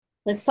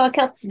Let's talk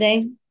health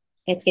today.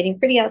 It's getting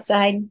pretty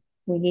outside.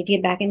 We need to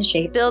get back into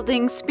shape.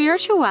 Building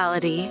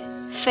spirituality,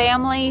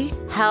 family,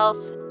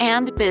 health,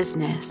 and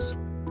business.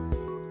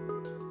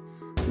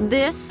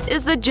 This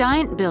is the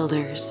Giant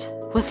Builders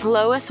with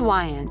Lois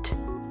Wyant.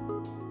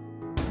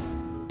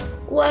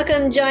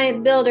 Welcome,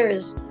 Giant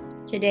Builders.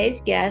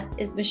 Today's guest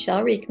is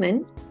Michelle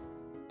Riekman,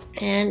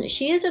 and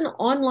she is an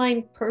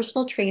online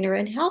personal trainer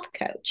and health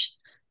coach.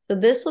 So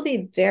this will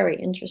be very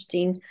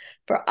interesting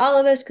for all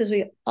of us because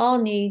we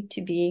all need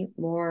to be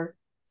more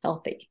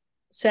healthy.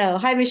 So,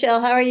 hi,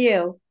 Michelle. How are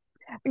you?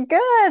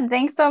 Good.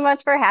 Thanks so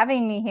much for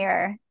having me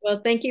here.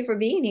 Well, thank you for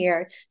being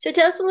here. So,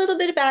 tell us a little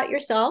bit about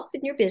yourself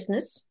and your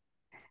business.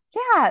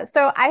 Yeah,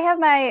 so I have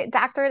my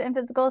doctorate in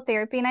physical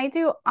therapy and I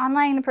do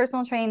online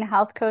personal training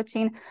health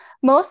coaching,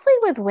 mostly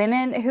with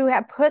women who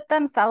have put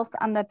themselves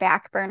on the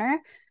back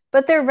burner,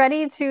 but they're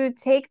ready to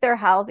take their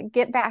health,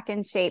 get back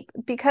in shape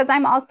because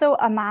I'm also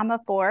a mom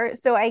of four.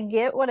 So I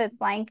get what it's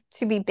like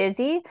to be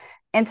busy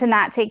and to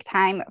not take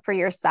time for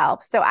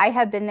yourself. So I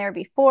have been there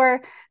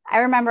before. I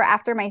remember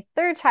after my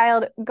third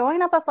child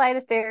going up a flight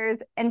of stairs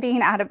and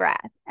being out of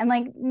breath and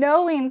like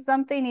knowing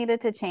something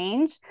needed to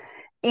change.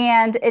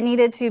 And it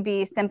needed to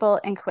be simple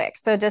and quick.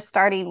 So just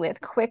starting with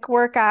quick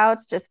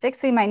workouts, just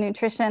fixing my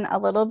nutrition a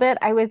little bit,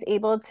 I was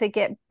able to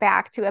get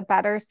back to a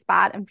better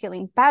spot and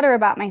feeling better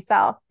about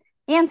myself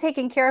and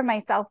taking care of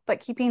myself,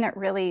 but keeping it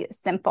really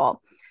simple.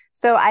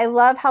 So I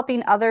love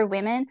helping other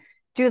women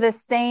do the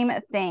same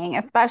thing,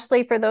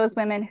 especially for those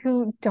women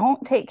who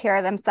don't take care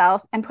of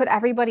themselves and put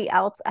everybody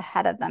else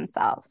ahead of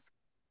themselves.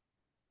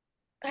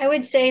 I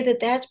would say that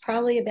that's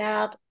probably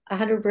about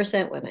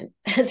 100% women.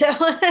 So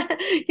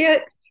you,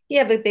 you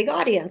have a big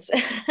audience.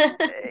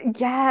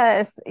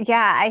 Yes.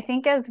 Yeah. I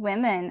think as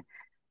women,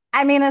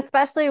 I mean,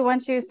 especially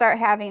once you start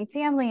having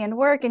family and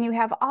work and you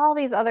have all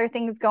these other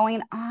things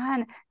going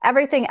on,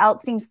 everything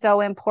else seems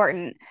so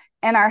important.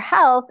 And our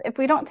health, if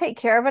we don't take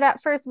care of it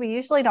at first, we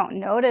usually don't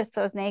notice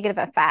those negative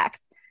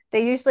effects.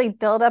 They usually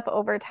build up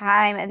over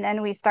time and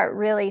then we start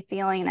really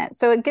feeling it.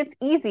 So it gets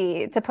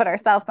easy to put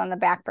ourselves on the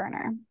back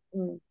burner.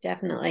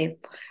 Definitely.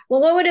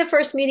 Well, what would a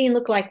first meeting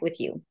look like with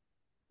you?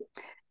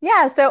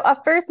 Yeah. So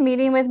a first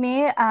meeting with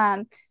me,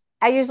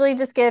 I usually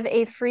just give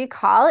a free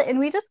call and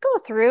we just go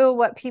through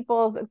what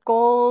people's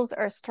goals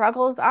or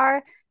struggles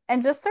are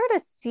and just sort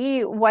of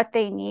see what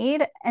they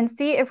need and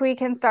see if we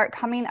can start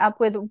coming up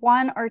with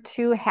one or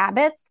two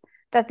habits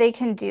that they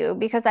can do.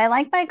 Because I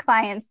like my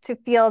clients to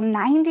feel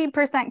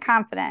 90%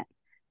 confident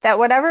that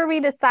whatever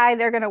we decide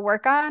they're going to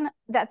work on,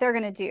 that they're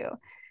going to do.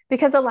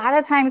 Because a lot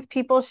of times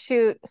people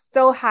shoot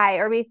so high,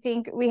 or we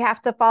think we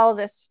have to follow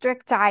this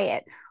strict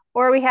diet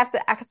or we have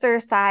to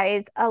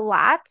exercise a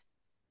lot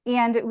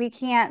and we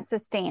can't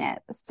sustain it.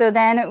 So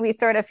then we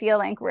sort of feel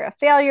like we're a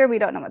failure. We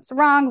don't know what's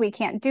wrong. We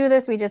can't do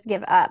this. We just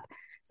give up.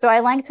 So I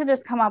like to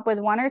just come up with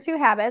one or two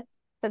habits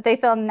that they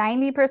feel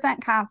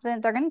 90%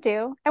 confident they're going to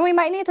do. And we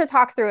might need to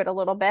talk through it a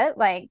little bit,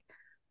 like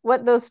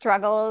what those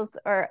struggles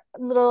or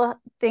little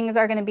things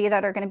are going to be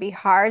that are going to be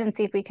hard and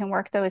see if we can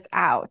work those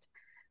out.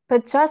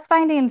 But just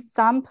finding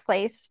some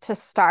place to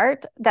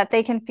start that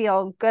they can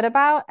feel good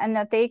about and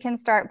that they can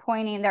start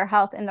pointing their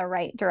health in the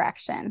right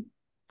direction.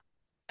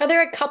 Are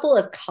there a couple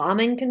of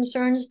common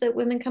concerns that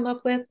women come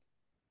up with?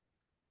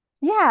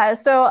 Yeah,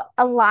 so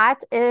a lot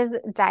is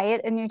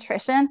diet and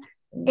nutrition.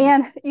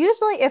 And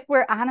usually, if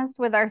we're honest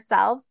with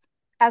ourselves,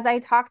 as I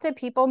talk to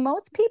people,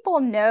 most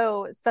people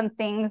know some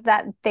things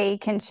that they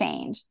can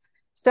change.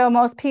 So,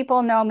 most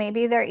people know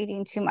maybe they're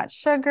eating too much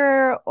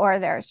sugar or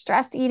they're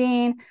stress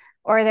eating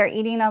or they're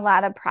eating a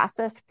lot of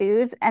processed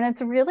foods. And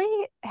it's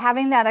really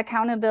having that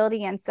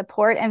accountability and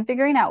support and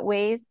figuring out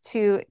ways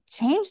to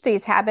change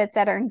these habits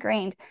that are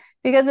ingrained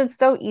because it's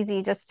so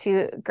easy just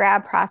to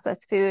grab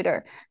processed food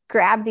or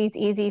grab these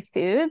easy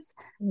foods.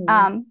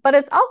 But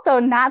it's also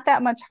not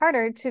that much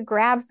harder to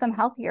grab some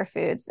healthier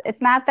foods.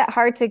 It's not that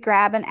hard to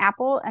grab an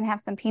apple and have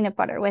some peanut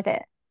butter with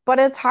it, but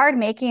it's hard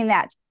making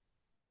that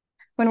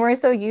when we're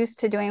so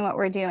used to doing what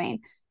we're doing.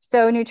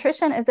 So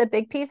nutrition is a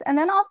big piece. And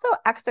then also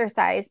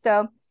exercise.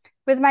 So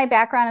with my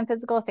background in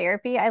physical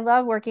therapy, I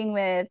love working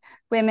with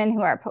women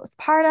who are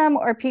postpartum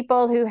or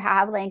people who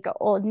have like an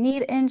old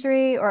knee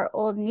injury or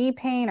old knee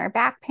pain or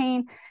back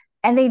pain,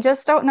 and they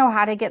just don't know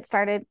how to get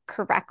started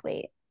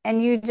correctly.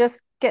 And you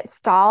just get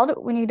stalled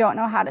when you don't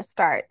know how to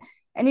start.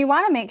 And you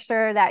want to make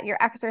sure that you're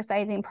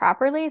exercising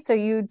properly so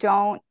you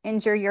don't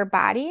injure your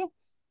body.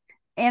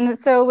 And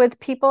so with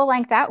people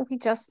like that, we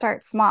just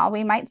start small.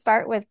 We might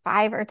start with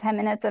 5 or 10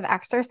 minutes of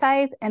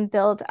exercise and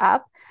build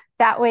up.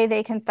 That way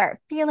they can start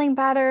feeling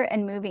better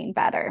and moving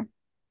better.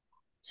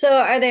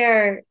 So, are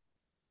there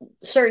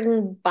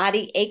certain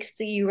body aches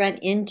that you run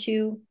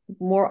into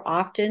more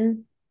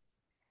often?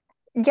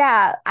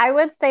 Yeah, I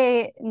would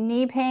say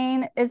knee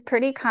pain is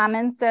pretty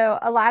common. So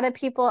a lot of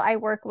people I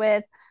work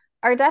with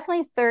are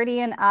definitely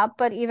 30 and up,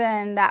 but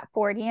even that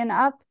 40 and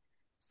up.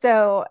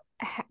 So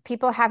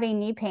people having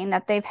knee pain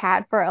that they've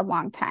had for a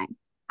long time.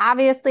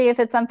 Obviously, if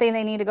it's something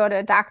they need to go to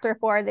a doctor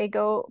for, they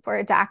go for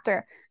a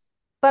doctor.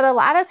 But a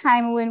lot of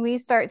time when we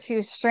start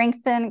to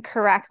strengthen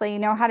correctly,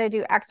 know how to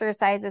do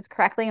exercises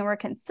correctly, and we're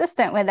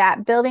consistent with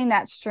that, building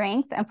that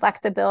strength and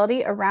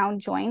flexibility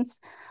around joints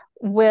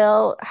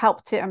will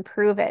help to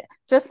improve it.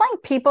 Just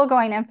like people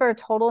going in for a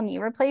total knee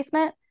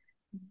replacement,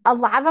 a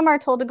lot of them are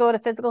told to go to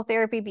physical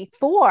therapy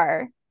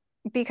before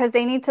because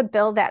they need to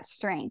build that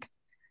strength.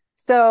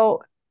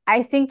 So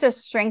I think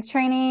just strength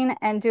training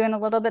and doing a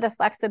little bit of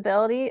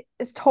flexibility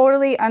is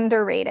totally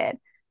underrated.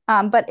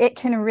 But it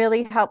can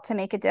really help to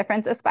make a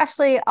difference,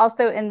 especially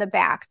also in the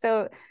back.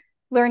 So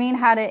learning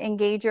how to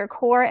engage your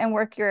core and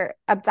work your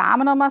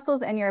abdominal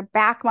muscles and your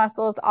back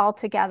muscles all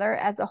together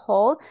as a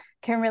whole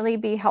can really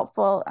be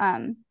helpful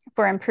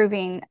for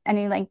improving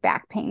any like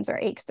back pains or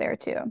aches there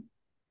too.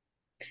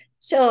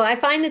 So I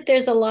find that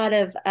there's a lot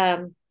of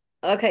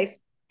okay,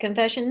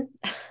 confession.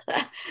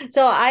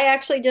 So I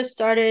actually just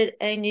started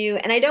a new,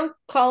 and I don't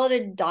call it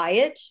a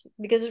diet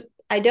because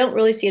I don't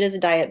really see it as a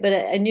diet, but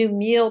a new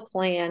meal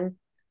plan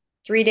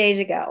 3 days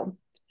ago.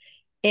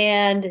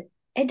 And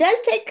it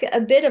does take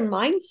a bit of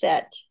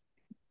mindset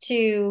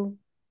to,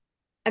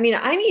 I mean,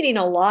 I'm eating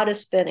a lot of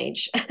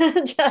spinach.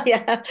 I tell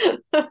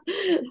you.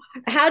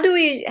 How do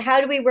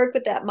we work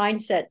with that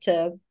mindset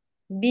to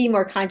be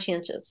more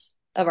conscientious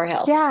of our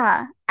health?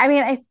 Yeah. I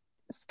mean,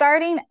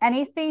 starting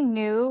anything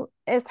new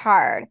is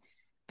hard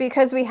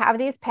because we have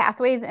these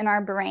pathways in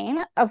our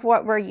brain of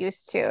what we're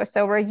used to.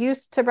 So we're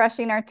used to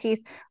brushing our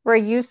teeth, we're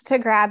used to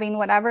grabbing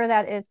whatever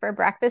that is for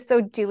breakfast. So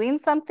doing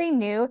something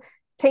new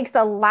takes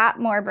a lot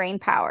more brain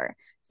power.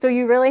 So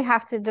you really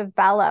have to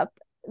develop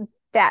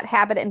that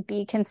habit and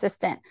be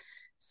consistent.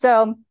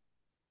 So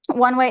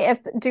one way, if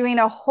doing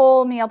a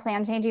whole meal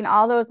plan, changing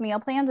all those meal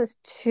plans is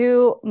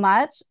too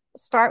much,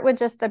 start with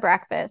just the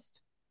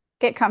breakfast.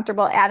 Get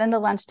comfortable, add in the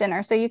lunch,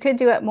 dinner. So you could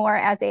do it more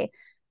as a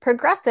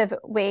progressive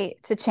way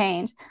to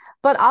change.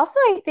 But also,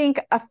 I think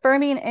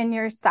affirming in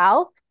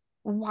yourself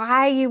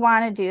why you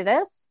want to do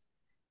this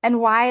and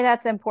why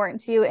that's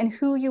important to you and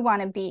who you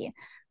want to be.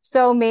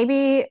 So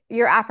maybe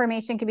your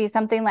affirmation could be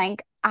something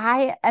like,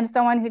 I am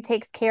someone who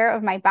takes care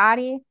of my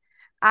body.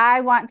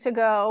 I want to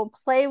go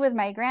play with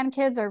my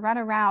grandkids or run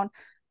around,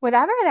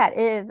 whatever that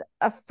is,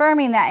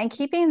 affirming that and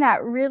keeping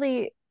that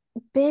really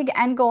big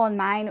end goal in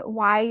mind,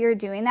 why you're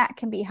doing that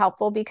can be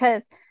helpful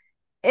because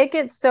it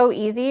gets so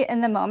easy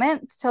in the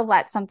moment to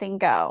let something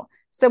go.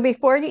 So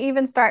before you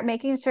even start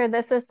making sure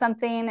this is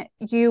something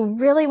you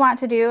really want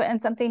to do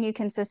and something you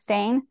can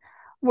sustain,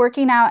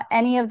 working out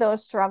any of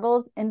those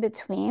struggles in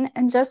between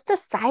and just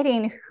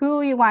deciding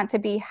who you want to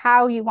be,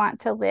 how you want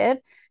to live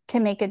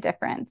can make a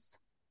difference.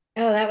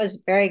 Oh, that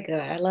was very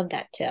good. I love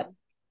that tip. All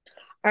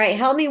right,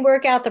 help me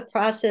work out the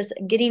process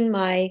of getting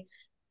my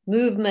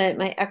movement,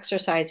 my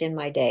exercise in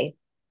my day.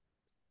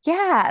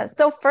 Yeah.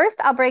 So first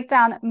I'll break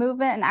down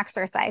movement and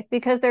exercise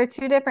because they're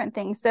two different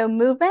things. So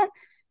movement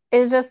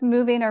is just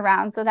moving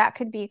around. So that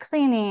could be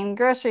cleaning,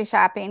 grocery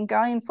shopping,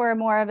 going for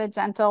more of a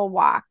gentle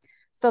walk.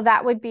 So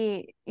that would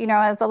be,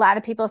 as a lot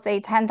of people say,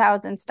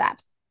 10,000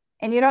 steps.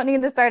 And you don't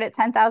need to start at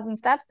 10,000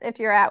 steps if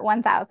you're at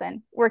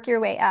 1,000. Work your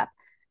way up.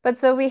 But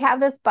so we have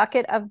this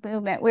bucket of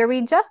movement where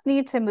we just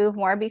need to move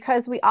more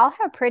because we all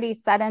have pretty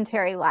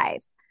sedentary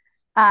lives.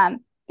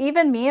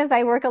 Even me, as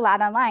I work a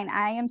lot online,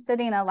 I am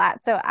sitting a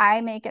lot. So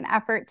I make an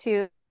effort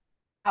to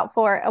out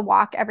for a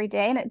walk every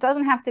day, and it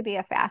doesn't have to be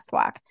a fast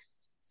walk.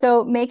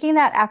 So making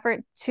that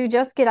effort to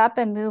just get up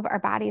and move our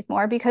bodies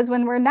more, because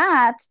when we're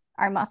not,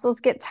 our muscles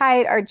get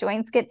tight, our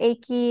joints get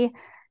achy,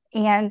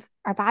 and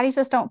our bodies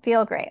just don't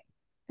feel great.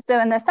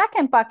 So in the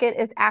second bucket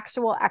is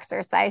actual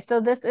exercise.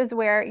 So this is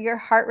where your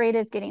heart rate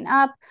is getting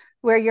up,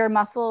 where your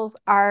muscles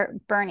are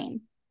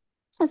burning.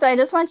 So I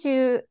just want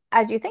you,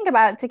 as you think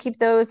about it, to keep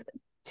those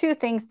two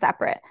things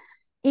separate.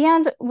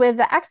 And with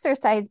the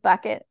exercise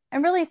bucket,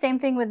 and really same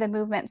thing with the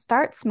movement,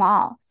 start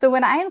small. So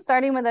when I am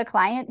starting with a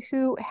client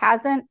who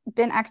hasn't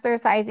been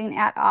exercising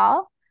at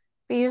all,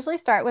 we usually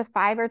start with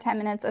 5 or 10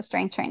 minutes of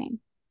strength training.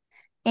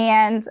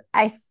 And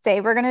I say,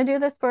 we're going to do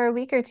this for a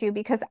week or two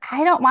because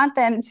I don't want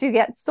them to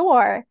get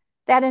sore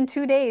that in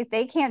 2 days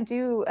they can't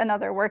do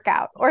another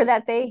workout or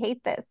that they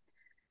hate this.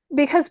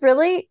 Because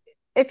really,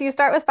 if you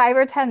start with 5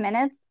 or 10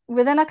 minutes,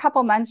 within a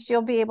couple months,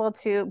 you'll be able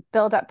to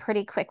build up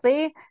pretty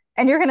quickly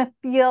and you're going to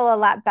feel a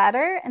lot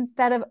better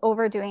instead of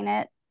overdoing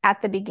it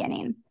at the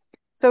beginning.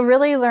 So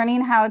really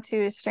learning how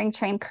to strength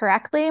train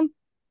correctly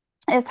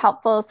is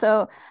helpful.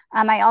 So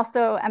I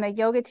also am a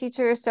yoga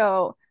teacher.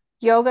 So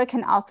yoga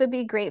can also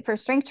be great for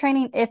strength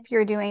training if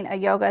you're doing a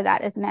yoga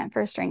that is meant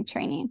for strength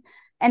training.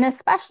 And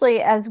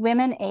especially as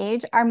women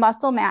age, our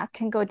muscle mass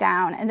can go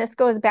down. And this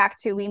goes back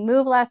to we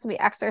move less, we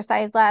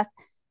exercise less,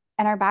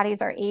 and our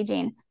bodies are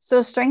aging.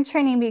 So strength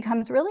training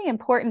becomes really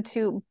important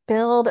to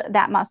build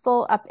that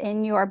muscle up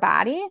in your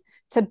body,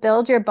 to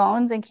build your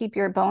bones and keep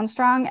your bones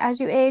strong as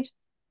you age.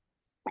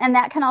 And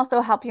that can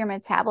also help your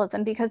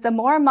metabolism because the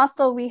more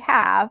muscle we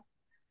have,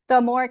 the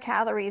more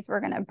calories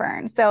we're going to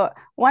burn. So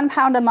 1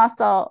 pound of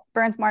muscle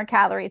burns more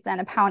calories than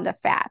a pound of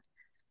fat.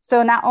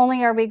 So not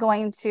only are we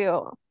going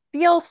to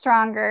feel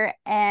stronger,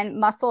 and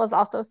muscle is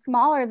also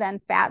smaller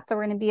than fat, so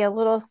we're going to be a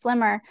little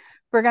slimmer,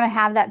 we're going to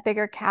have that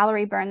bigger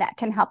calorie burn that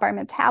can help our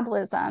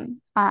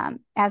metabolism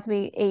as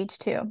we age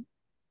too.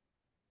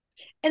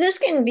 And this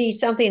can be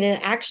something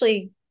that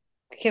actually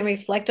can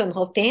reflect on the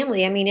whole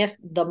family. I mean, if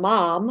the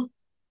mom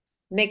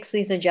makes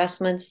these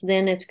adjustments,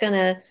 then it's going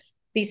to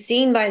be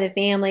seen by the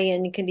family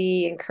and can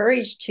be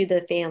encouraged to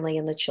the family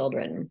and the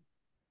children.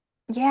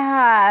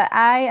 Yeah,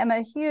 I am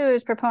a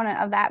huge proponent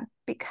of that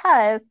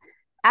because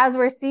as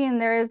we're seeing,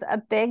 there is a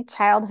big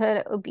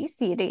childhood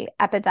obesity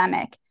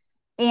epidemic.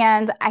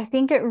 And I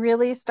think it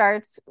really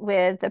starts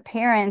with the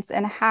parents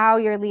and how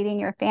you're leading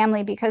your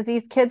family because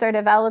these kids are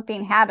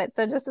developing habits.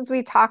 So just as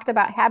we talked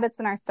about habits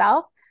in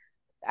ourselves,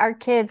 our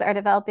kids are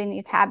developing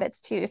these habits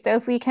too. So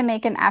if we can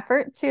make an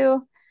effort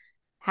to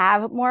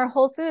have more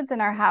whole foods in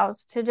our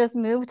house, to just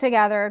move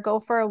together, go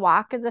for a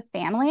walk as a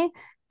family.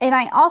 And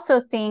I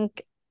also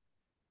think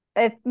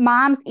if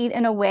moms eat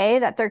in a way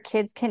that their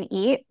kids can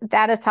eat,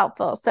 that is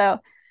helpful. So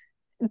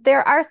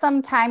there are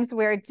some times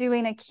where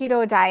doing a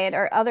keto diet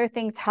or other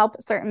things help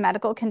certain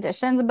medical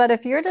conditions. But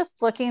if you're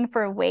just looking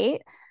for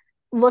weight,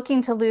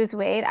 looking to lose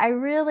weight, I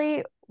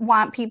really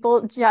want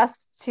people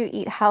just to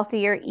eat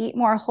healthier, eat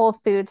more whole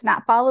foods,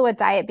 not follow a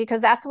diet,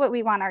 because that's what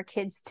we want our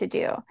kids to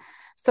do.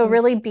 So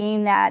really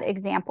being that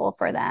example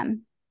for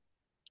them.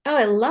 Oh,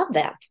 I love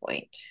that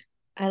point.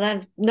 I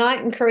love not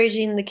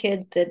encouraging the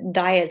kids that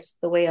diet's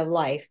the way of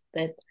life,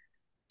 that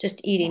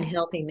just eating Yes.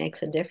 healthy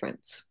makes a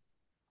difference.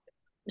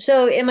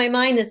 So in my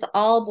mind, this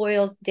all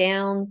boils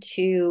down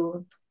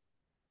to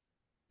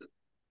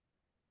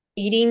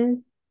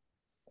eating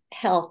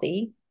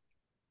healthy,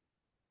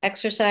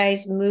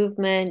 exercise,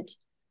 movement,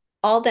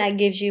 all that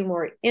gives you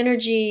more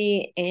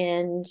energy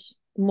and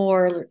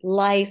more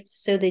life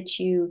so that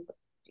you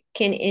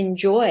can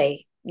enjoy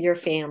your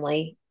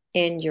family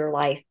and your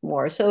life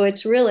more. So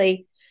it's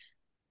really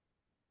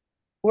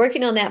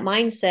working on that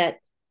mindset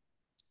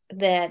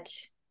that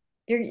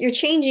you're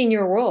changing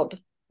your world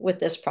with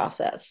this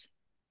process.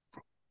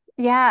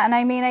 Yeah. And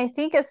I mean, I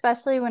think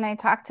especially when I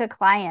talk to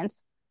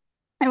clients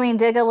and we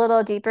dig a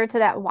little deeper to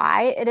that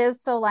why, it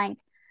is so like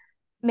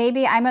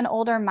maybe I'm an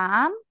older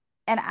mom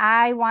and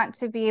I want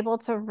to be able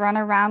to run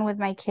around with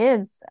my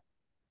kids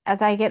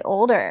as I get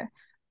older.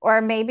 Or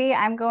maybe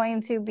I'm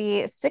going to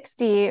be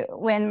 60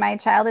 when my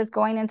child is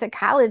going into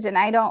college and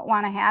I don't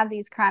want to have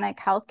these chronic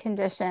health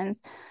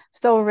conditions.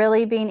 So,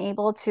 really being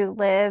able to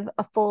live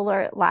a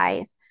fuller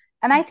life.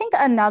 And I think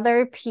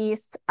another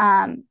piece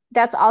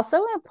that's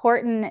also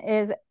important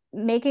is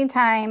making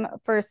time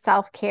for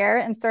self care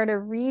and sort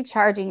of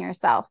recharging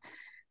yourself.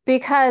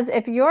 Because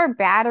if your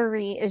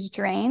battery is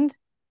drained,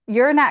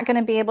 you're not going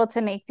to be able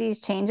to make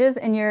these changes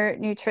in your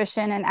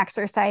nutrition and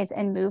exercise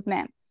and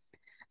movement.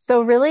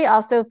 So, really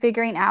also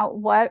figuring out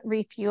what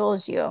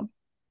refuels you.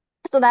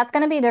 So, that's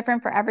going to be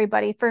different for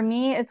everybody. For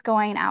me, it's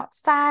going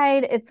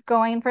outside, it's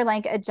going for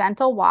like a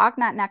gentle walk,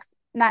 not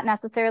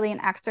necessarily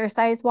an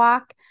exercise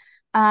walk.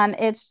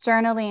 It's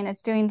journaling,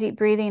 it's doing deep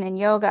breathing and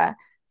yoga.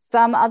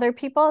 Some other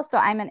people, so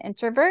I'm an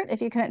introvert,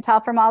 if you couldn't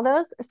tell from all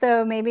those.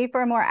 So, maybe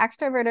for a more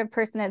extroverted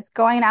person, it's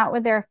going out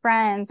with their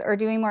friends or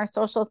doing more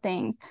social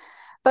things.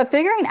 But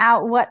figuring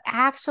out what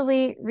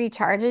actually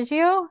recharges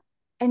you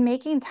and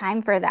making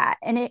time for that.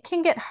 And it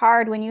can get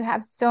hard when you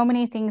have so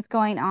many things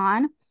going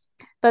on,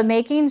 but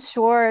making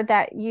sure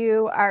that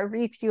you are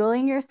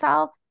refueling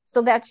yourself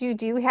so that you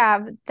do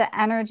have the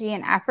energy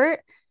and effort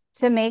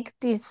to make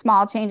these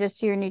small changes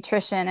to your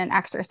nutrition and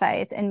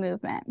exercise and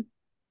movement.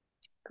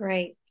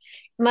 Great.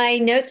 My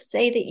notes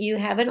say that you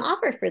have an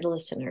offer for the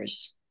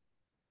listeners.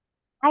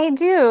 I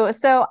do.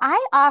 So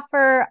I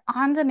offer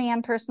on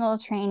demand personal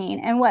training.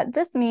 And what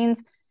this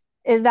means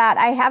is that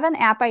I have an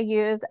app I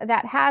use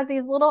that has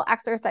these little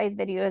exercise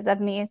videos of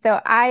me. So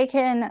I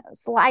can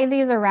slide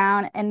these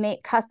around and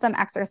make custom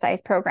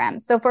exercise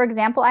programs. So, for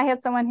example, I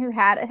had someone who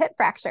had a hip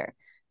fracture.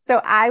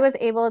 So I was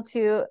able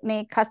to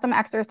make custom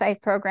exercise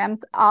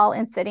programs all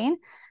in sitting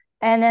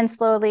and then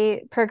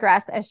slowly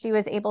progress as she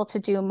was able to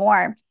do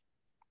more.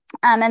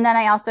 And then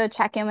I also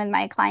check in with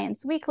my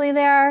clients weekly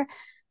there.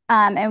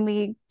 And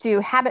we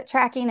do habit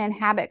tracking and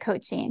habit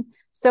coaching.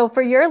 So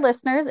for your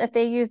listeners, if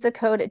they use the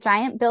code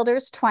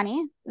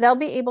GiantBuilders20, they'll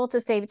be able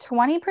to save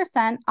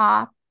 20%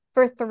 off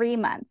for 3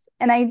 months.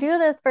 And I do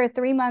this for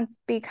 3 months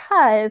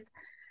because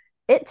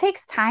it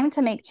takes time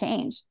to make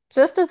change.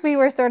 Just as we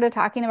were sort of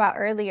talking about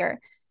earlier,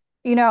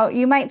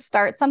 you might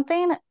start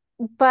something,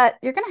 but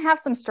you're going to have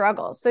some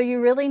struggles. So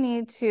you really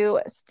need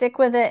to stick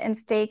with it and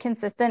stay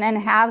consistent and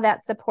have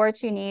that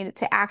support you need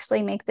to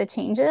actually make the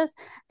changes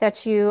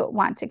that you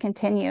want to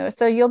continue.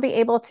 So you'll be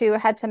able to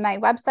head to my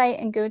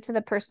website and go to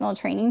the personal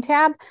training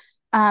tab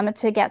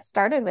to get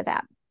started with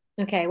that.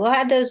 Okay, we'll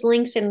have those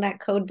links in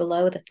that code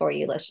below for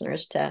you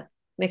listeners to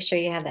make sure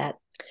you have that.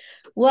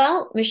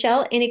 Well,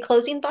 Michelle, any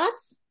closing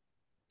thoughts?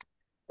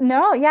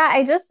 No, yeah,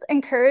 I just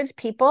encourage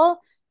people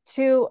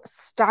to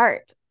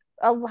start.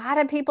 A lot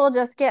of people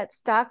just get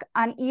stuck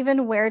on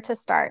even where to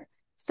start.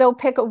 So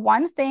pick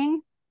one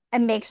thing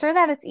and make sure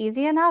that it's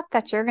easy enough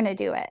that you're going to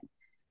do it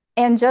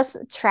and just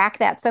track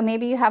that. So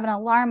maybe you have an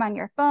alarm on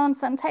your phone,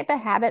 some type of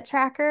habit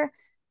tracker,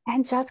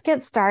 and just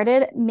get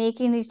started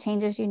making these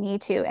changes you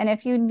need to. And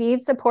if you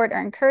need support or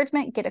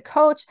encouragement, get a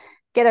coach,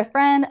 get a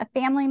friend, a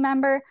family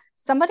member,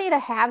 somebody to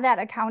have that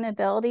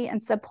accountability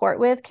and support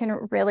with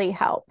can really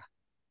help.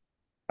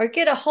 Or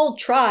get a whole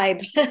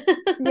tribe.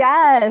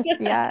 Yes,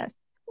 yes.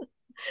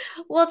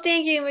 Well,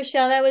 thank you,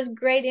 Michelle. That was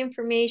great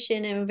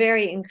information and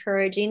very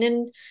encouraging.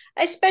 And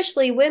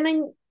especially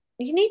women,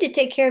 you need to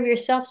take care of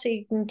yourself so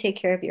you can take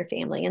care of your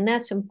family. And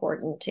that's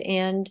important.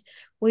 And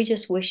we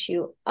just wish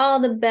you all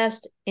the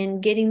best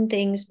in getting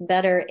things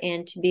better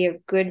and to be a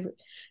good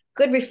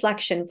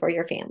reflection for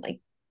your family.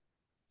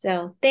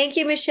 So thank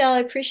you, Michelle. I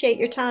appreciate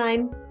your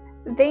time.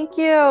 Thank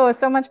you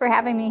so much for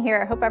having me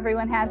here. I hope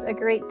everyone has a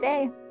great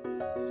day.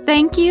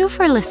 Thank you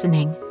for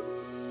listening.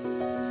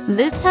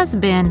 This has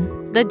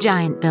been The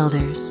Giant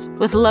Builders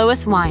with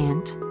Lois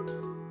Wyant.